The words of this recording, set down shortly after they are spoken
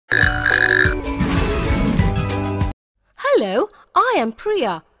Hello, I am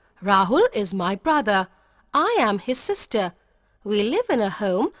Priya. Rahul is my brother. I am his sister. We live in a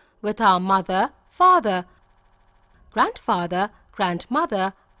home with our mother, father, grandfather,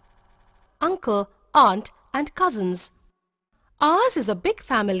 grandmother, uncle, aunt and cousins. Ours is a big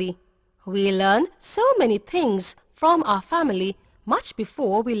family. We learn so many things from our family much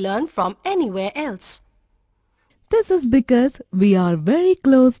before we learn from anywhere else. This is because we are very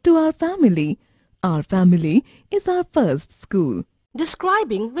close to our family. Our family is our first school.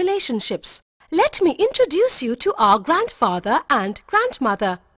 Describing relationships. Let me introduce you to our grandfather and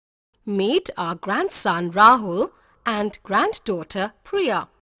grandmother. Meet our grandson Rahul and granddaughter Priya.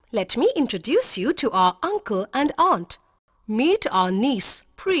 Let me introduce you to our uncle and aunt. Meet our niece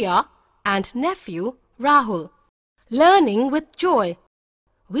Priya and nephew Rahul. Learning with joy.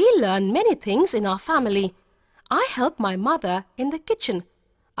 We learn many things in our family. I help my mother in the kitchen.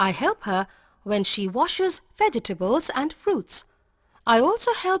 I help her when she washes vegetables and fruits. I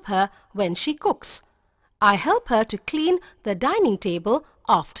also help her when she cooks. I help her to clean the dining table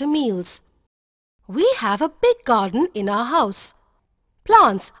after meals. We have a big garden in our house.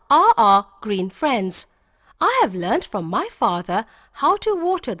 Plants are our green friends. I have learned from my father how to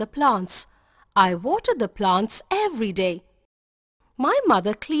water the plants. I water the plants every day. My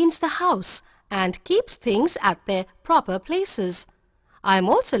mother cleans the house and keeps things at their proper places. I am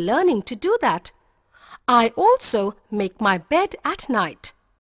also learning to do that. I also make my bed at night.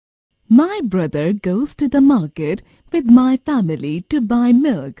 My brother goes to the market with my family to buy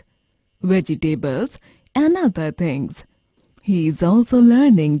milk, vegetables and other things. He is also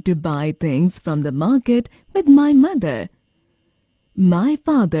learning to buy things from the market with my mother. My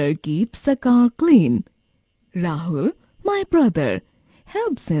father keeps the car clean. Rahul, my brother,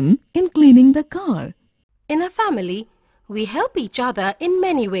 helps him in cleaning the car. In a family, we help each other in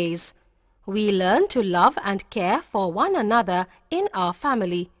many ways. We learn to love and care for one another in our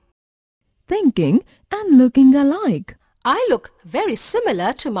family. Thinking and looking alike. I look very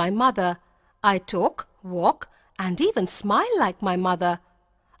similar to my mother. I talk, walk, and even smile like my mother.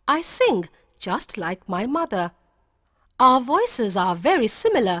 I sing just like my mother. Our voices are very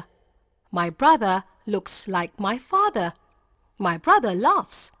similar. My brother looks like my father. My brother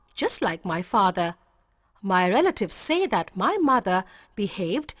laughs just like my father. My relatives say that my mother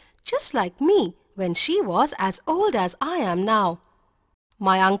behaved just like me when she was as old as I am now.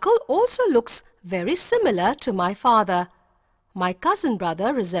 My uncle also looks very similar to my father. My cousin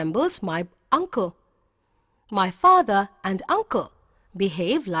brother resembles my uncle. My father and uncle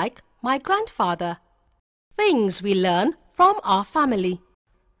behave like my grandfather. Things we learn from our family.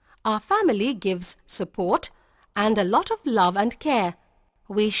 Our family gives support and a lot of love and care.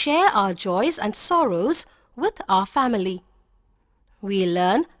 We share our joys and sorrows with our family. We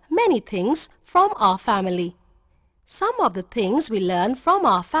learn many things from our family. Some of the things we learn from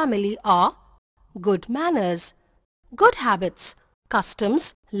our family are good manners, good habits,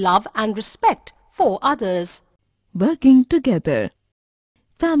 customs, love and respect for others. Working together.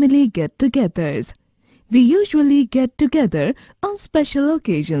 Family get-togethers. We usually get together on special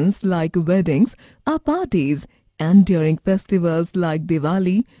occasions like weddings or parties and during festivals like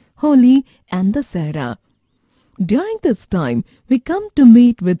Diwali, Holi and Dasara. During this time, we come to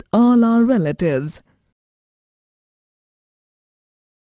meet with all our relatives.